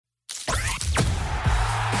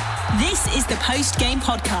This is the post-game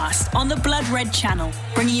podcast on the Blood Red channel,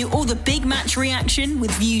 bringing you all the big match reaction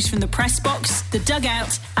with views from the press box, the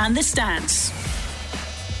dugout and the stands.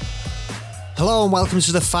 Hello and welcome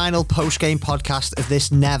to the final post-game podcast of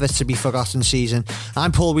this never-to-be-forgotten season.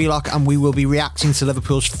 I'm Paul Wheelock and we will be reacting to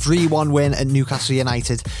Liverpool's 3-1 win at Newcastle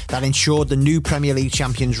United that ensured the new Premier League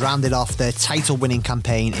champions rounded off their title-winning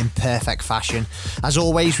campaign in perfect fashion. As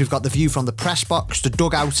always, we've got the view from the press box, the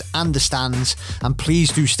dugout and the stands, and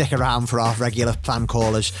please do stick around for our regular fan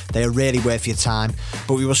callers. They are really worth your time.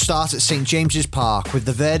 But we will start at St James's Park with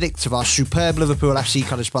the verdict of our superb Liverpool FC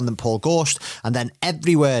correspondent Paul Gorst, and then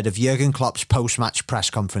every word of Jurgen Klopp's post-match press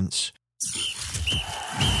conference.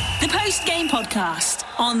 The post-game podcast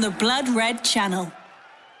on the Blood Red channel.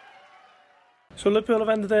 So Liverpool have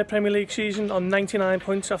ended their Premier League season on 99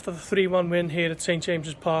 points after the 3-1 win here at St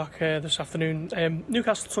James's Park this afternoon.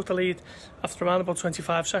 Newcastle took the lead after around about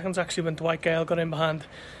 25 seconds actually when Dwight Gale got in behind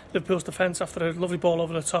Liverpool's defence after a lovely ball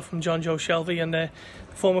over the top from John Joe Shelvey, and the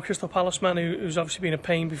former Crystal Palace man who's obviously been a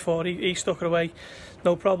pain before, he stuck it away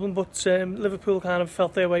no problem, but Liverpool kind of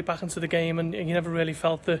felt their way back into the game, and you never really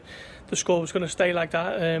felt the score was going to stay like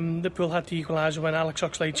that. Liverpool had the equaliser when Alex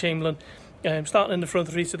Oxlade-Chamberlain, starting in the front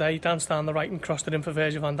three today, danced down the right and crossed it in for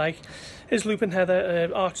Virgil van Dijk. His looping header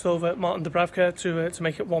arched over Martin Dubravka to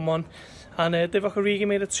make it 1-1, and Divock Origi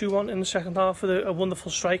made it 2-1 in the second half with a wonderful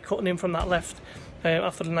strike cutting in from that left.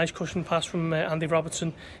 After the nice cushion pass from Andy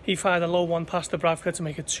Robertson, he fired a low one past Dubravka to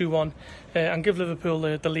make it 2-1 and give Liverpool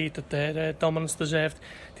the lead that their dominance deserved.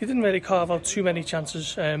 They didn't really carve out too many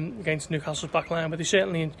chances against Newcastle's backline, but they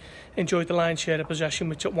certainly enjoyed the lion's share of possession,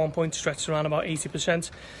 which at one point stretched around about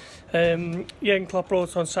 80%. Jurgen Klopp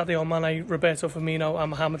brought on Sadio Mane, Roberto Firmino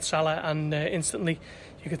and Mohamed Salah, and instantly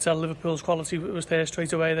you could tell Liverpool's quality was there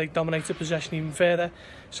straight away. They dominated possession even further.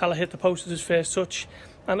 Salah hit the post with his first touch,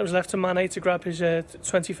 and it was left to Mane to grab his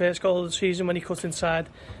 21st goal of the season when he cut inside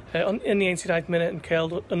in the 89th minute and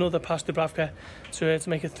curled another past Dubravka to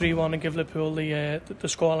make it 3-1 and give Liverpool the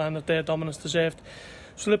scoreline that their dominance deserved.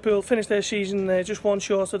 So Liverpool finished their season just one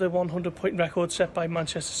short of the 100-point record set by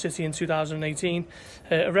Manchester City in 2018.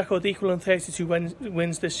 A record equal in 32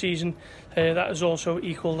 wins this season. That is also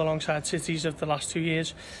equalled alongside City's of the last 2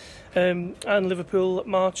 years. And Liverpool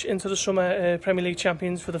march into the summer Premier League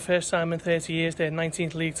champions for the first time in 30 years. Their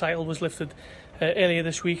 19th league title was lifted earlier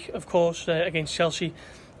this week, of course, against Chelsea.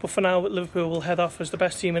 But for now, Liverpool will head off as the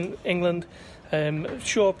best team in England.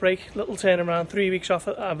 Short break, little turnaround, 3 weeks off,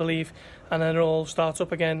 I believe, and then it all starts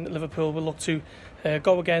up again. Liverpool will look to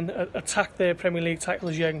go again, attack their Premier League title,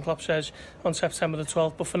 as Jurgen Klopp says, on September the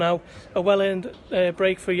 12th. But for now, a well-earned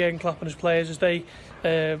break for Jurgen Klopp and his players as they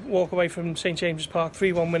walk away from St James's Park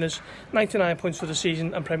 3-1 winners, 99 points for the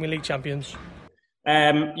season and Premier League champions.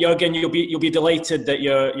 Jurgen, you'll be delighted that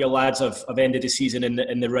your lads have ended the season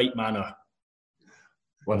in the right manner.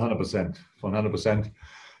 100%.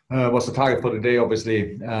 Was the target for today,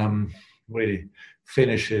 obviously, really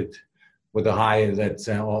finish it with a high, that's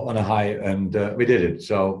on a high, and we did it.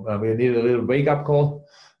 So we needed a little wake-up call.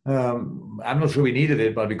 I'm not sure we needed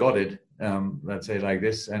it, but we got it, let's say like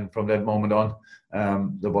this. And from that moment on,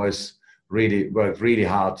 the boys really worked really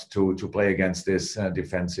hard to play against this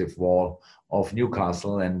defensive wall of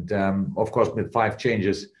Newcastle. And of course, with 5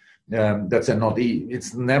 changes, that's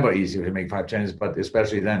it's never easy to make 5 changes, but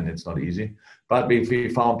especially then it's not easy. But we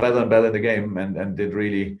found better and better in the game and did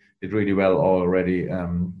really well already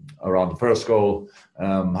around the first goal.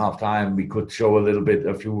 Half time we could show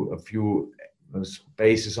a few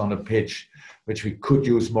spaces on the pitch which we could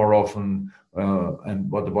use more often, and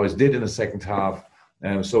what the boys did in the second half.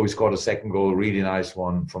 So we scored a second goal, really nice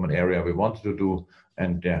one from an area we wanted to do,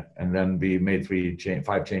 and then we made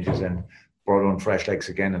 5 changes and brought on fresh legs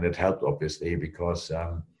again, and it helped obviously because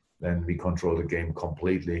then we controlled the game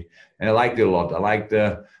completely, and I liked it a lot. I liked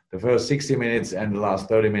the first 60 minutes and the last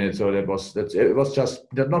 30 minutes. So it was just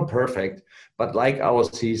not perfect, but like our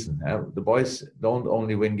season, the boys don't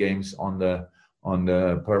only win games on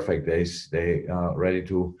the perfect days. They are ready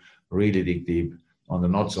to really dig deep on the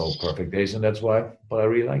not so perfect days, and that's what I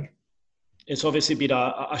really like. It's obviously been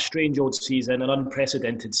a strange old season, an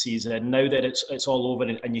unprecedented season. Now that it's all over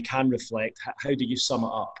and you can reflect, how do you sum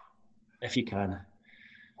it up, if you can?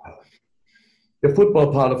 The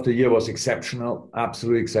football part of the year was exceptional,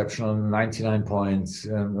 absolutely exceptional. 99 points.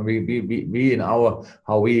 We in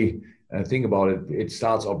how we think about it, it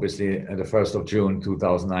starts obviously at the 1st of June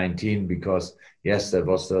 2019, because yes, that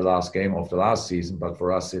was the last game of the last season, but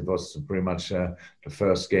for us it was pretty much the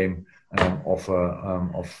first game of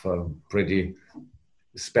a pretty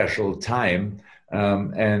special time.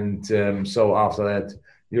 So after that,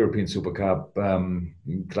 European Super Cup,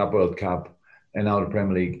 Club World Cup, and now the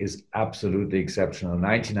Premier League is absolutely exceptional.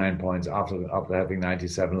 99 points after having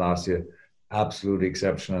 97 last year, absolutely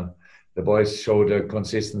exceptional. The boys showed a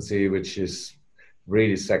consistency which is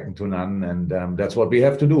really second to none, and that's what we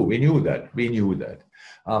have to do. We knew that.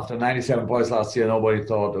 After 97 points last year, nobody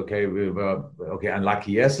thought, okay, we were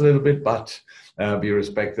unlucky, yes, a little bit, but we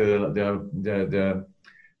respected the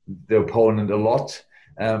opponent a lot.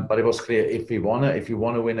 But it was clear if you want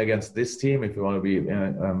to win against this team, if you want to be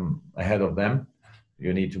ahead of them,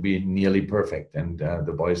 you need to be nearly perfect. And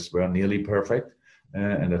the boys were nearly perfect,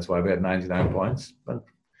 and that's why we had 99 points. But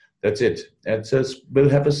that's it. We'll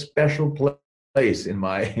have a special place in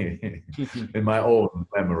my in my own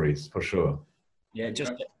memories for sure. Yeah,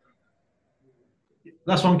 just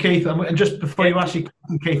last one, Keith. And just before you ask,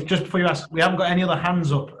 we haven't got any other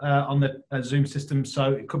hands up on the Zoom system,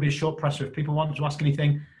 so it could be a short presser. If people want to ask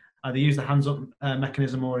anything, either use the hands up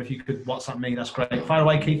mechanism, or if you could WhatsApp me, that's great. Fire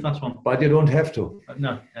away, Keith. Last one. But you don't have to.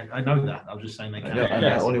 No, I know that. I was just saying they can.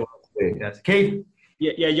 I only want to say. Yes. Keith.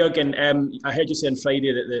 Yeah, Jürgen, I heard you say on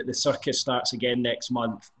Friday that the circus starts again next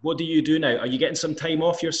month. What do you do now? Are you getting some time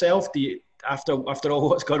off yourself? Do you, after all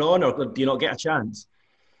what's gone on, or do you not get a chance?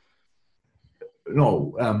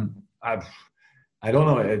 No, I don't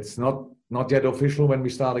know. It's not yet official when we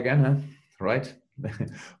start again, right?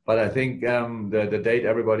 But I think the date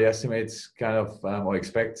everybody estimates kind of or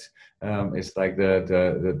expects is like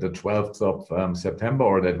the 12th of September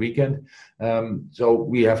or that weekend. So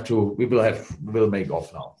we will make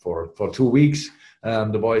off now for 2 weeks.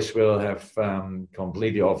 The boys will have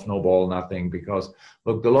completely off, no ball, nothing, because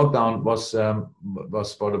look, the lockdown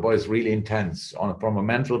was for the boys really intense from a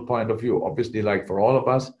mental point of view. Obviously, like for all of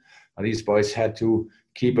us, these boys had to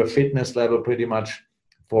keep a fitness level pretty much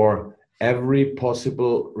for every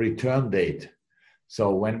possible return date.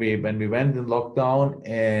 So when we went in lockdown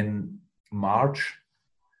in March,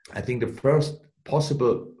 I think the first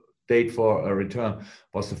possible date for a return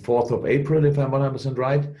was the 4th of April, if I'm 100%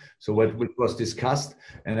 right. So what was discussed,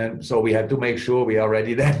 and then so we had to make sure we are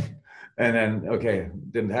ready then. And then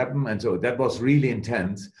didn't happen, and so that was really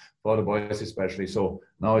intense for the boys especially. So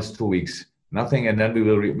now it's 2 weeks, nothing, and then we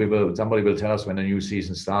will somebody will tell us when the new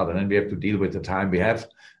season starts, and then we have to deal with the time we have.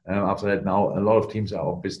 After that, now a lot of teams are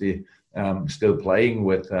obviously still playing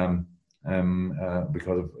with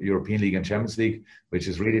because of European League and Champions League, which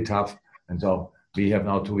is really tough. And so we have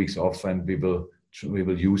now 2 weeks off, and we will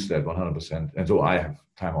use that 100%. And so I have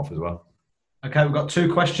time off as well. Okay, we've got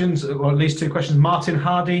 2 questions, or at least 2 questions. Martin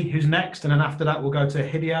Hardy, who's next, and then after that we'll go to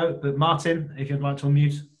Hideo. But Martin, if you'd like to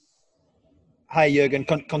unmute. Hi, Jürgen.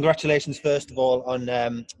 Congratulations, first of all, on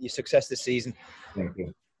your success this season. Thank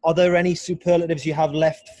you. Are there any superlatives you have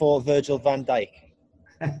left for Virgil van Dijk?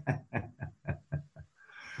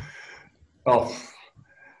 Well,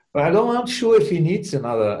 I'm not sure if he needs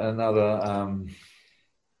another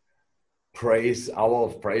praise, hour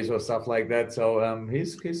of praise or stuff like that. So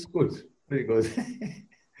he's good, pretty good.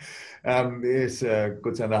 He's a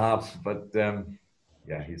good centre half, but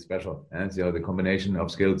yeah, he's special. And the combination of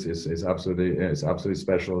skills is absolutely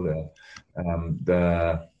special.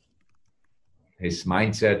 His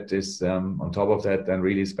mindset is on top of that and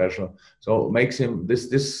really special. So makes him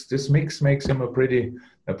this mix makes him a pretty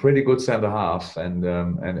good centre half and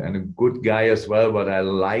a good guy as well. But I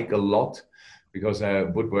like a lot, because I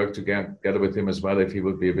would work together with him as well if he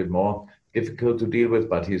would be a bit more difficult to deal with.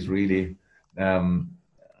 But he's really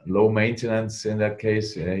low maintenance in that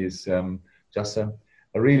case. He's just a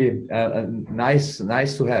really nice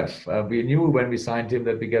to have. We knew when we signed him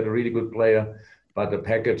that we get a really good player, but the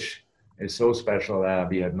package is so special.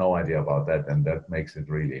 We had no idea about that, and that makes it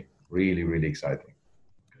really, really, really exciting.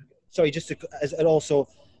 Sorry, and also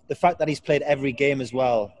the fact that he's played every game as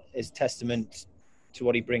well is testament to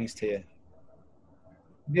what he brings to you.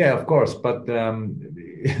 Yeah, of course, but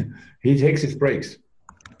he takes his breaks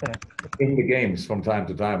in the games from time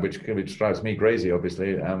to time, which drives me crazy,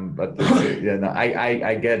 obviously. But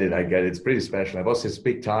I get it. It's pretty special. It was his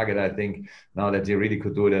big target, I think. Now that he really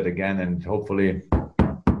could do that again, and hopefully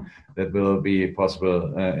that will be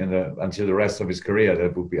possible until the rest of his career.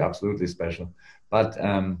 That would be absolutely special. But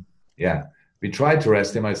yeah, we tried to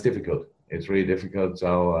rest him. It's difficult. It's really difficult.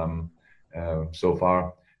 So so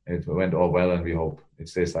far it went all well, and we hope it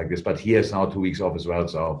stays like this. But he has now 2 weeks off as well,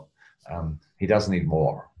 so he doesn't need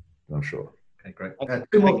more. I'm sure. Okay, great.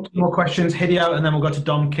 Two more questions, Hideo, and then we'll go to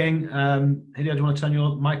Dom King. Hideo, do you want to turn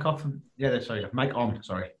your mic off? Yeah, sorry, mic on.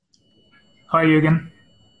 Sorry. Hi, Jürgen.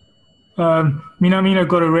 Minamino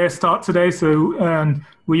got a rare start today, so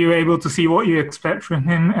were you able to see what you expect from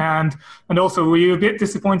him? And also, were you a bit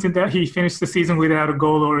disappointed that he finished the season without a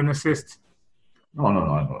goal or an assist? No.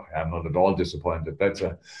 I'm not at all disappointed. That's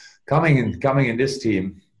a coming in this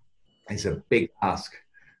team is a big ask.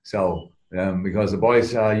 So because the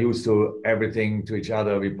boys are used to everything to each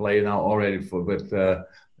other, we play now already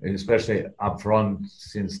especially up front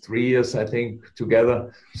since 3 years, I think,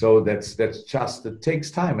 together. So that's just, it takes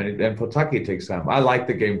time, and for Taki it takes time. I liked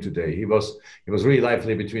the game today. He was really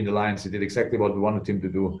lively between the lines. He did exactly what we wanted him to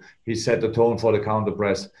do. He set the tone for the counter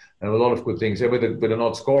press, and a lot of good things. With the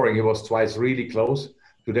not scoring, he was twice really close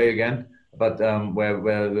today again. But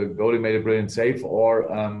where the goalie made a brilliant save, or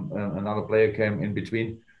another player came in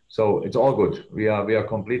between. So it's all good. We are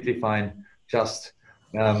completely fine. Just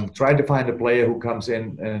try to find a player who comes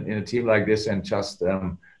in a team like this and just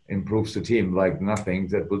improves the team like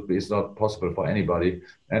nothing. Is not possible for anybody.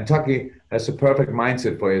 And Taki has a perfect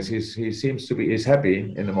mindset for it. He seems to be, he's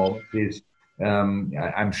happy in the moment.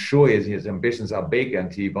 I'm sure his ambitions are big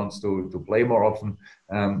and he wants to play more often.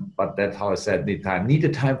 But that's how I said, need a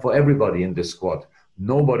time for everybody in this squad.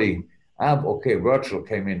 Nobody. Virgil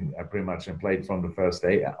came in pretty much and played from the first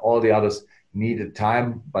day. All the others needed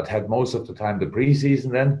time, but had most of the time the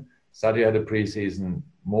preseason then. Sadio had the preseason,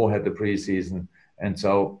 Mo had the preseason, and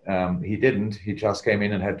so he didn't. He just came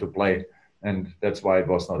in and had to play, and that's why it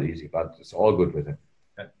was not easy, but it's all good with him.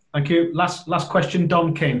 Thank you. Last question,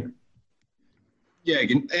 Don King. Yeah,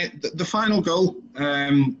 again, the final goal,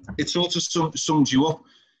 it sort of sums you up.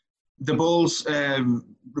 The ball's,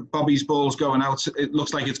 Bobby's ball's going out. It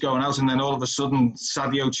looks like it's going out, and then all of a sudden,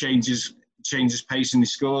 Sadio changes pace and he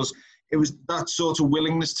scores. It was that sort of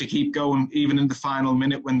willingness to keep going, even in the final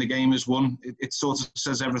minute when the game is won. It sort of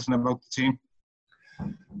says everything about the team.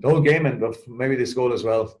 The whole game, and maybe this goal as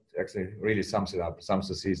well, actually really sums it up, sums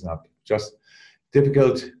the season up. Just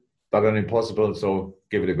difficult, but not impossible. So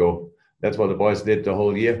give it a go. That's what the boys did the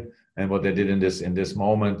whole year, and what they did in this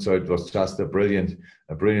moment. So it was just a brilliant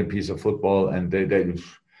piece of football, and the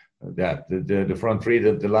front three,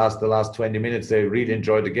 the last 20 minutes, they really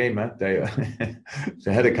enjoyed the game. They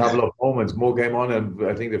had a couple of moments. Mo came on, and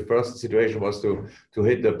I think the first situation was to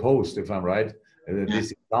hit the post, if I'm right.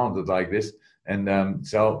 This sounded like this, and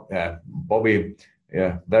Bobby,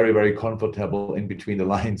 very, very comfortable in between the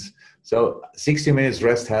lines. So 60 minutes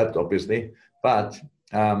rest helped, obviously, but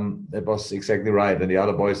it was exactly right, and the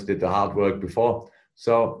other boys did the hard work before.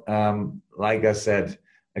 So like I said,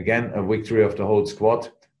 again, a victory of the whole squad.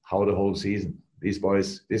 How the whole season. These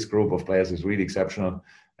boys, this group of players is really exceptional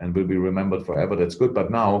and will be remembered forever. That's good.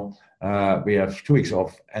 But now we have 2 weeks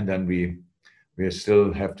off, and then we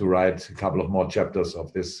still have to write a couple of more chapters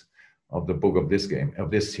of the book of this game,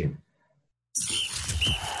 of this team.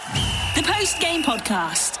 The post-game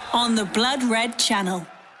podcast on the Blood Red channel.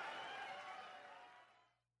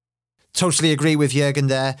 Totally agree with Jürgen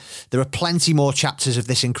there. There are plenty more chapters of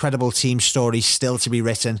this incredible team story still to be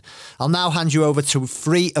written. I'll now hand you over to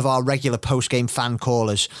 3 of our regular post-game fan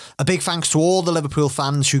callers. A big thanks to all the Liverpool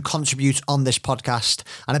fans who contribute on this podcast,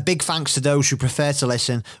 and a big thanks to those who prefer to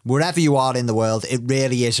listen wherever you are in the world. It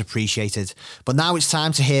really is appreciated. But now it's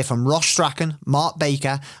time to hear from Ross Strachan, Mark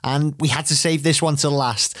Baker, and we had to save this one till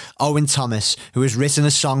last, Owen Thomas, who has written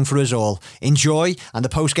a song for us all. Enjoy, and the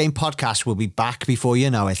post-game podcast will be back before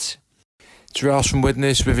you know it. It's Ross from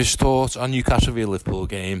Widnes with his thoughts on Newcastle v Liverpool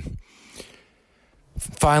game.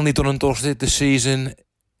 Finally done and dusted. The season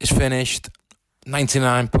is finished.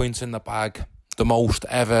 99 points in the bag. The most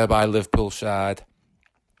ever by Liverpool side.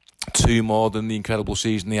 2 more than the incredible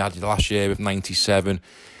season they had last year with 97,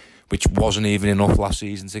 which wasn't even enough last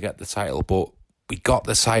season to get the title. But we got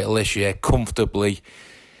the title this year comfortably.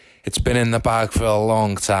 It's been in the bag for a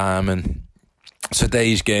long time, and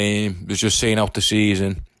today's game was just seeing out the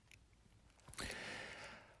season.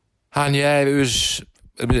 And yeah, it was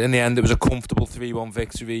in the end, it was a comfortable 3-1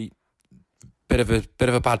 victory. Bit of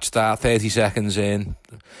a bad start, 30 seconds in.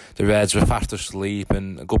 The Reds were fast asleep,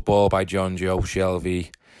 and a good ball by John Joe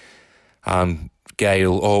Shelvey. And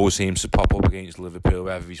Gale always seems to pop up against Liverpool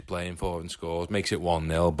wherever he's playing for and scores. Makes it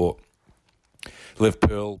 1-0, but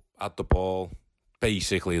Liverpool had the ball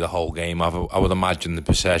basically the whole game. I would imagine the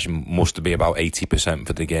possession must have been about 80%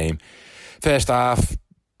 for the game. First half,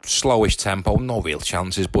 slowish tempo, no real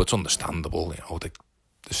chances, but it's understandable. You know,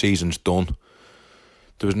 the season's done.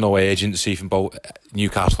 There was no urgency from both.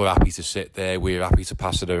 Newcastle were happy to sit there. We were happy to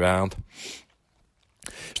pass it around.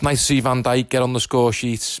 It's nice to see Van Dijk get on the score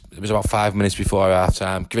sheets. It was about 5 minutes before half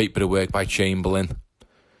time. Great bit of work by Chamberlain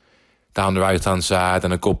down the right hand side,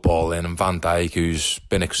 and a good ball in. And Van Dijk, who's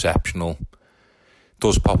been exceptional,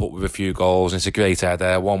 does pop up with a few goals. And it's a great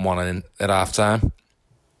header, 1-1 at half time.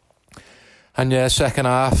 And yeah, second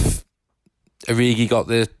half, Origi got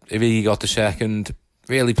the second.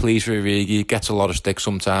 Really pleased for Origi. He gets a lot of stick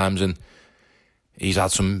sometimes, and he's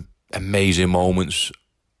had some amazing moments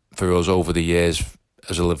for us over the years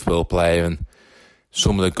as a Liverpool player, and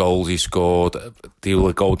some of the goals he scored, they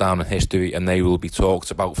will go down in history and they will be talked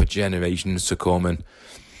about for generations to come. And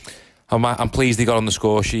I'm pleased he got on the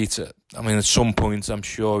score sheet. I mean, at some point, I'm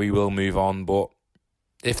sure he will move on, but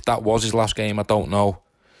if that was his last game, I don't know.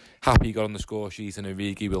 Happy he got on the score sheet, and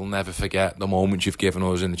Origi will never forget the moments you've given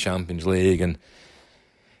us in the Champions League and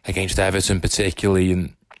against Everton particularly.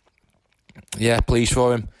 And yeah, pleased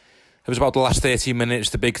for him. It was about the last 30 minutes,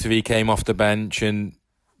 the big three came off the bench, and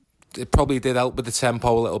it probably did help with the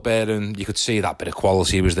tempo a little bit, and you could see that bit of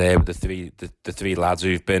quality was there with the three lads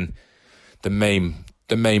who've been the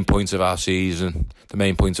main points of our season, the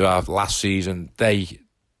main points of our last season. They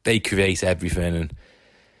create everything, and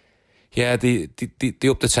yeah, they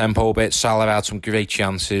upped the tempo a bit. Salah had some great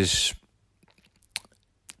chances.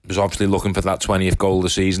 Was obviously looking for that 20th goal of the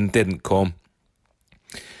season, didn't come,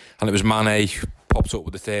 and it was Mane who popped up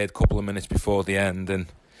with the third couple of minutes before the end, and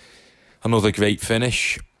another great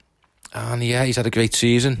finish. And yeah, he's had a great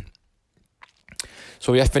season.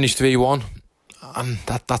 So yeah, finished 3-1, and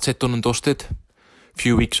that's it, done and dusted. A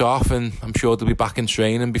few weeks off, and I'm sure they'll be back in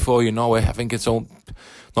training before you know it. I think it's not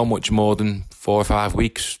much more than 4 or 5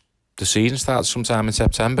 weeks. The season starts sometime in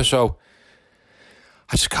September, so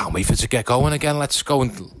I just can't wait for it to get going again. Let's go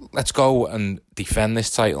and defend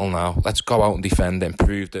this title now. Let's go out and defend it and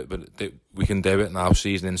prove that we can do it now,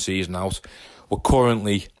 season in, season out. We're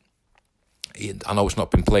currently, I know it's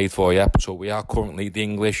not been played for yet, but so we are currently the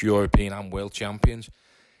English, European and world champions.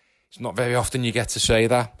 It's not very often you get to say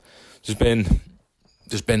that.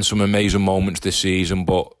 There's been some amazing moments this season,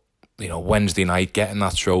 but you know, Wednesday night getting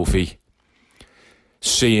that trophy,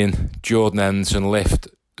 seeing Jordan Henderson lift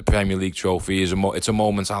the Premier League trophy it's a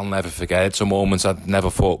moment I'll never forget. It's a moment I'd never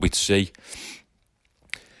thought we'd see.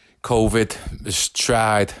 COVID has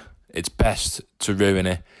tried its best to ruin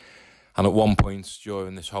it, and at one point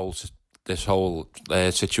during this whole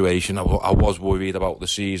situation, I was worried about the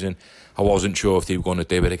season. I wasn't sure if they were going to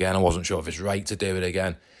do it again. I wasn't sure if it's right to do it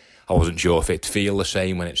again. I wasn't sure if it'd feel the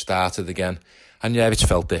same when it started again. And yeah, it's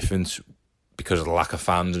felt different because of the lack of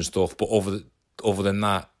fans and stuff. But other than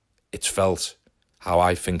that, it's felt how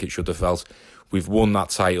I think it should have felt. We've won that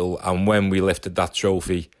title, and when we lifted that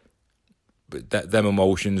trophy, them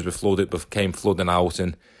emotions came flooding out.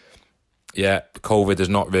 And yeah, COVID has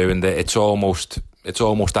not ruined it. It's almost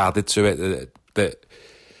added to it that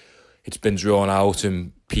it's been drawn out,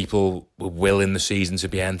 and people were willing the season to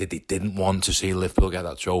be ended. They didn't want to see Liverpool get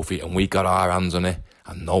that trophy, and we got our hands on it,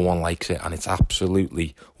 and no one likes it, and it's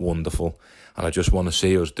absolutely wonderful. And I just want to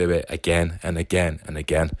see us do it again and again and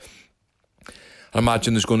again. I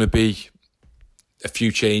imagine there's going to be a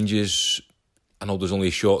few changes. I know there's only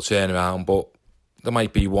a short turnaround, but there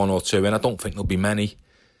might be 1 or 2 in. I don't think there'll be many.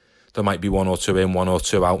 There might be 1 or 2 in, 1 or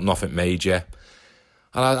 2 out, nothing major.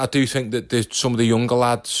 And I do think that some of the younger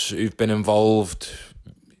lads who've been involved,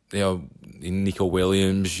 you know, Nico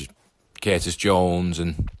Williams, Curtis Jones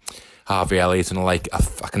and Harvey Elliott and the like,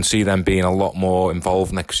 I can see them being a lot more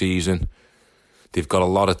involved next season. They've got a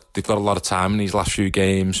lot of time in these last few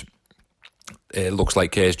games. It looks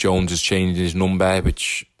like Curtis Jones is changing his number,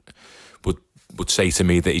 which would say to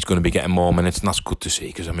me that he's going to be getting more minutes, and that's good to see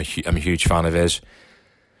because I'm a huge fan of his.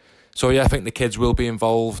 So yeah, I think the kids will be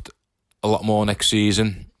involved a lot more next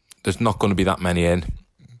season. There's not going to be that many in.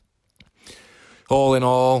 All in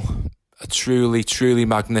all, a truly, truly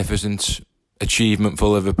magnificent achievement for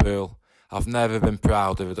Liverpool. I've never been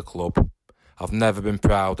prouder of the club. I've never been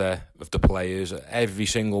prouder of the players. Every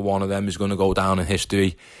single one of them is going to go down in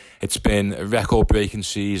history. It's been a record-breaking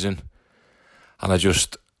season, and I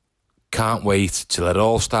just can't wait till it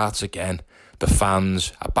all starts again. The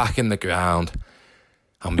fans are back in the ground,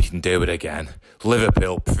 and we can do it again.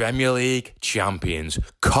 Liverpool Premier League champions.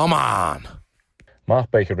 Come on!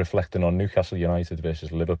 Mark Baker reflecting on Newcastle United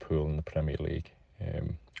versus Liverpool in the Premier League.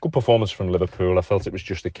 Good performance from Liverpool. I felt it was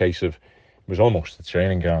just a case of, it was almost a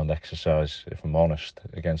training ground exercise, if I'm honest,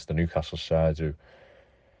 against the Newcastle side who,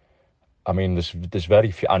 I mean, there's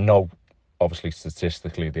very few, I know obviously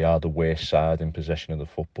statistically they are the worst side in possession of the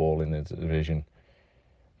football in the division,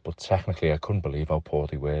 but technically I couldn't believe how poor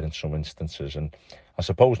they were in some instances. And I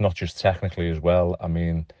suppose not just technically as well, I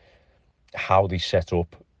mean, how they set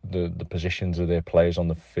up the positions of their players on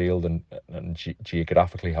the field and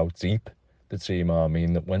geographically how deep the team are. I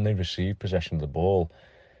mean, that when they receive possession of the ball,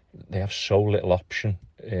 they have so little option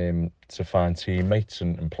to find teammates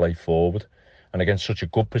and play forward. And against such a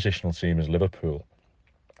good positional team as Liverpool,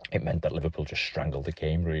 it meant that Liverpool just strangled the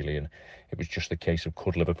game, really. And it was just a case of,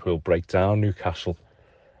 could Liverpool break down Newcastle?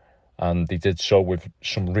 And they did so with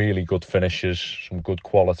some really good finishes, some good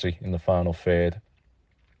quality in the final third.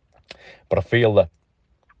 But I feel that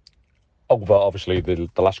over obviously the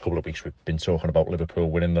last couple of weeks we've been talking about Liverpool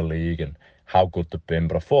winning the league and how good they've been,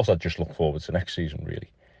 but I thought I'd just look forward to next season really,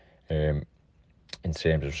 in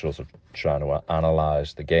terms of sort of trying to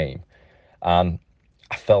analyse the game. And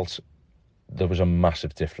I felt there was a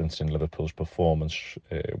massive difference in Liverpool's performance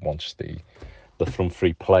once the front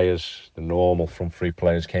three players, the normal front three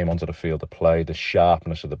players, came onto the field to play. The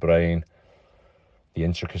sharpness of the brain, the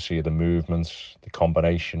intricacy of the movements, the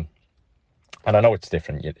combination. And I know it's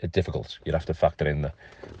different, it's difficult. You'd have to factor in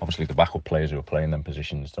obviously the backup players who are playing them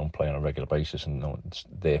positions don't play on a regular basis, and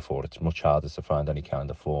therefore it's much harder to find any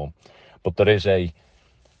kind of form. But there is a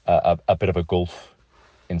bit of a gulf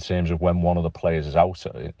in terms of when one of the players is out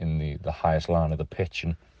in the highest line of the pitch.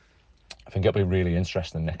 And I think it'll be really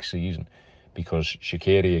interesting next season, because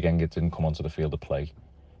Shaqiri again didn't come onto the field to play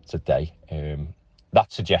today.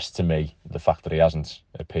 That suggests to me the fact that he hasn't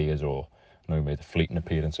appeared, or made a fleeting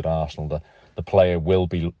appearance at Arsenal, that the player will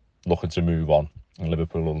be looking to move on and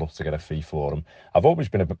Liverpool will look to get a fee for him. I've always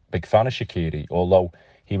been a big fan of Shaqiri, although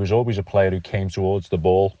he was always a player who came towards the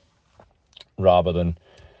ball rather than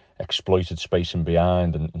exploited space and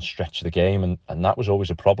behind and stretched the game, and that was always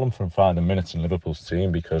a problem for him finding minutes in Liverpool's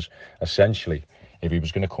team, because essentially if he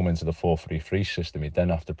was going to come into the 4-3-3 system, he'd then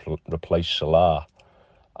have to replace Salah,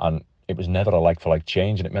 and it was never a like-for-like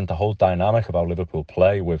change, and it meant the whole dynamic of how Liverpool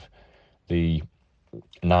play, with the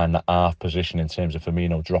 9.5 position in terms of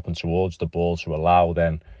Firmino dropping towards the ball to allow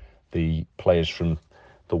then the players from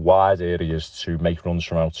the wide areas to make runs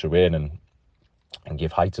from out to in and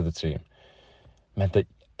give height to the team, meant that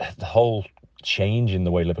the whole change in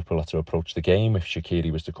the way Liverpool had to approach the game if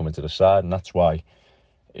Shaqiri was to come into the side. And that's why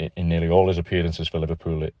in nearly all his appearances for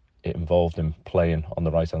Liverpool it involved him playing on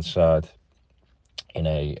the right hand side in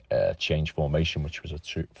a change formation, which was a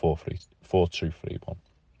 4-2-3-1.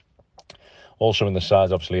 Also in the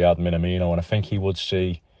sides, obviously, he had Minamino, and I think he would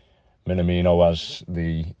see Minamino as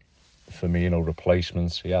the Firmino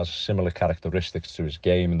replacement. He has similar characteristics to his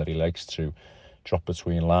game in that he likes to drop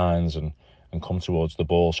between lines and come towards the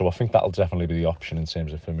ball. So I think that'll definitely be the option in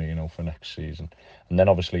terms of Firmino for next season. And then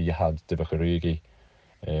obviously you had Divock Origi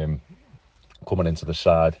coming into the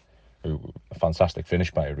side, a fantastic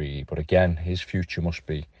finish by Origi, but again, his future must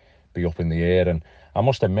be up in the air. And I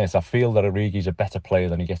must admit, I feel that Origi's a better player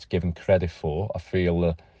than he gets given credit for. I feel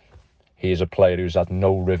that he is a player who's had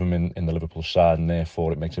no rhythm in the Liverpool side, and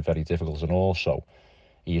therefore it makes it very difficult. And also,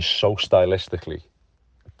 he is so stylistically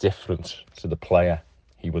different to the player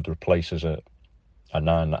he would replace as a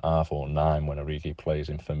 9.5 or 9 when Origi plays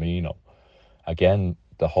in Firmino. Again,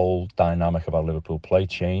 the whole dynamic of our Liverpool play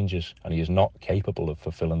changes, and he is not capable of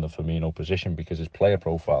fulfilling the Firmino position, because his player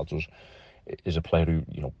profile is a player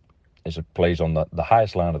who, plays on the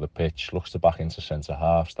highest line of the pitch, looks to back into centre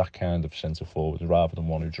halves, that kind of centre forward, rather than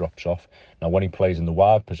one who drops off. Now, when he plays in the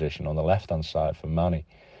wide position on the left hand side for Mane,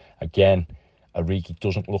 again, Origi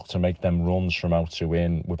doesn't look to make them runs from out to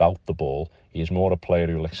in without the ball. He is more a player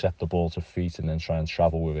who will accept the ball to feet and then try and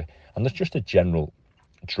travel with it. And there's just a general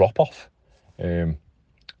drop off in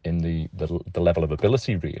the level of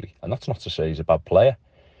ability, really. And that's not to say he's a bad player,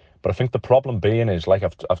 but I think the problem being is, like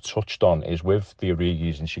I've touched on, is with the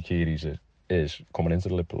Origis and Shaqiris is coming into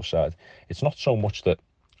the Liverpool side. It's not so much that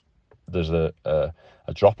there's a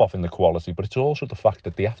drop off in the quality, but it's also the fact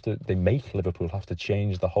that they make Liverpool have to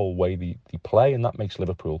change the whole way they play, and that makes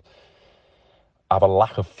Liverpool have a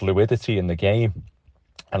lack of fluidity in the game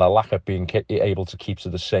and a lack of being able to keep to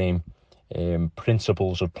the same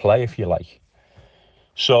principles of play, if you like.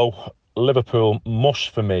 So Liverpool must,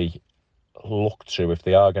 for me, look to, if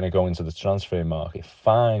they are going to go into the transfer market,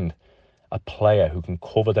 find a player who can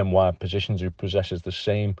cover them wide positions, who possesses the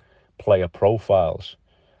same player profiles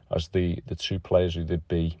as the two players who they'd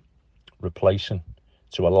be replacing,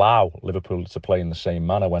 to allow Liverpool to play in the same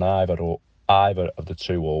manner when either of the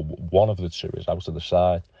two or one of the two is out of the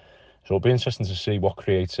side. So it'll be interesting to see what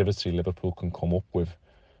creativity Liverpool can come up with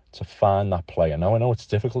to find that player. Now, I know it's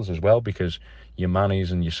difficult as well, because your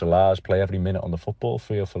Manes and your Salahs play every minute on the football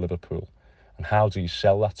field for Liverpool. And how do you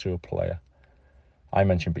sell that to a player? I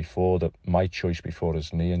mentioned before that my choice before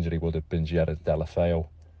his knee injury would have been Gerard Deulofeu,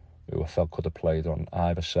 who I felt could have played on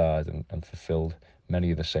either side and fulfilled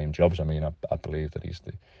many of the same jobs. I mean, I believe that he's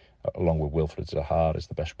along with Wilfred Zaha, is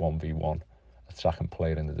the best 1v1 attacking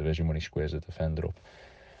player in the division when he squares a defender up.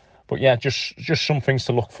 But yeah, just some things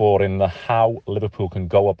to look for in how Liverpool can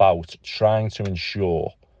go about trying to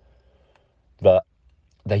ensure that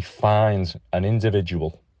they find an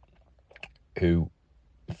individual who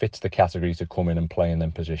fits the category to come in and play in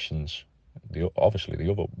them positions. Obviously, the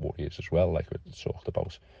other worries as well, like we talked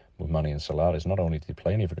about with Mane and Salah, is not only do they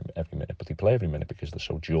play every minute, but they play every minute because they're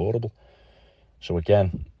so durable. So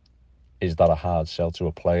again, is that a hard sell to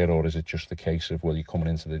a player, or is it just the case of, well, you're coming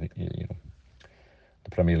into the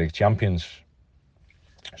Premier League champions?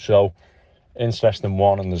 So, interesting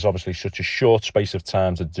one, and there's obviously such a short space of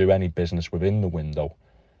time to do any business within the window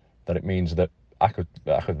that it means that I could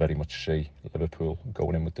very much see Liverpool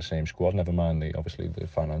going in with the same squad, never mind the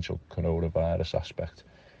financial coronavirus aspect.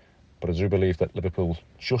 But I do believe that Liverpool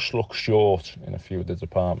just look short in a few of the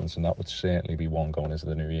departments, and that would certainly be one going into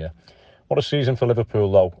the new year. What a season for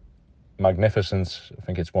Liverpool, though. Magnificent. I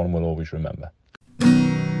think it's one we'll always remember.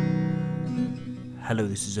 Hello,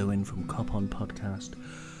 this is Owen from Cop On Podcast.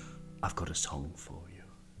 I've got a song for you.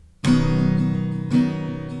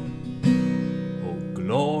 Oh,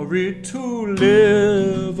 glory to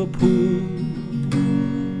Liverpool.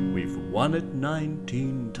 We've won it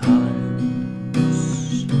 19 times.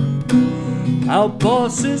 Our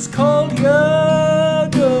boss is called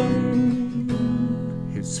Jurgen.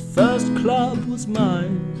 His first club was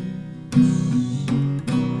mine.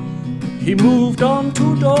 He moved on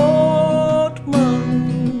to Dortmund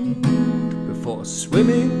before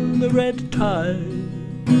swimming the red tide.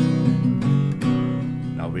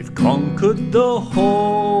 Now we've conquered the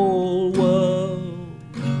whole world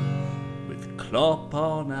with Klopp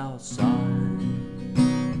on our side.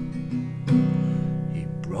 He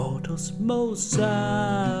brought us Mo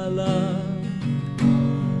Salah,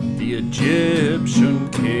 the Egyptian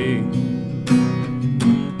king,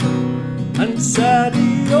 and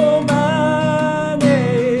Sadio Mane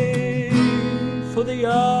for the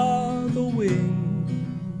other wing.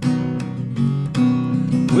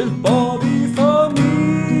 With Bobby Firmino,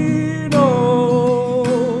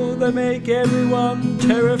 they make everyone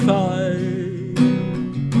terrified,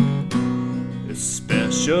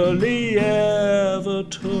 especially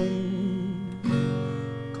Everton,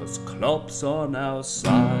 'cause Klopp's on our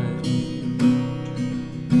side.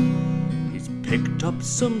 Picked up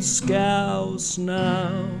some scouse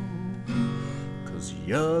now, 'cause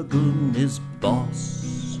Jurgen is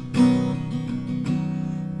boss.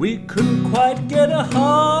 We couldn't quite get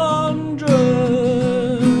 100,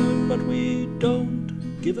 but we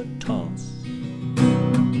don't give a toss,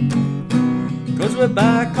 'cause we're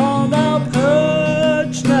back on our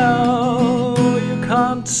perch now. You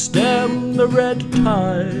can't stem the red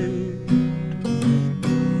tide.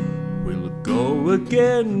 Go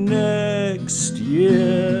again next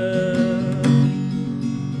year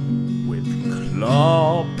with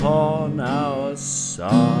Klopp on our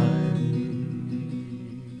side.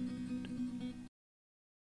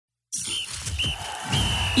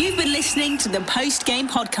 You've been listening to the Post Game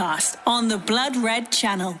Podcast on the Blood Red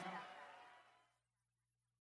Channel.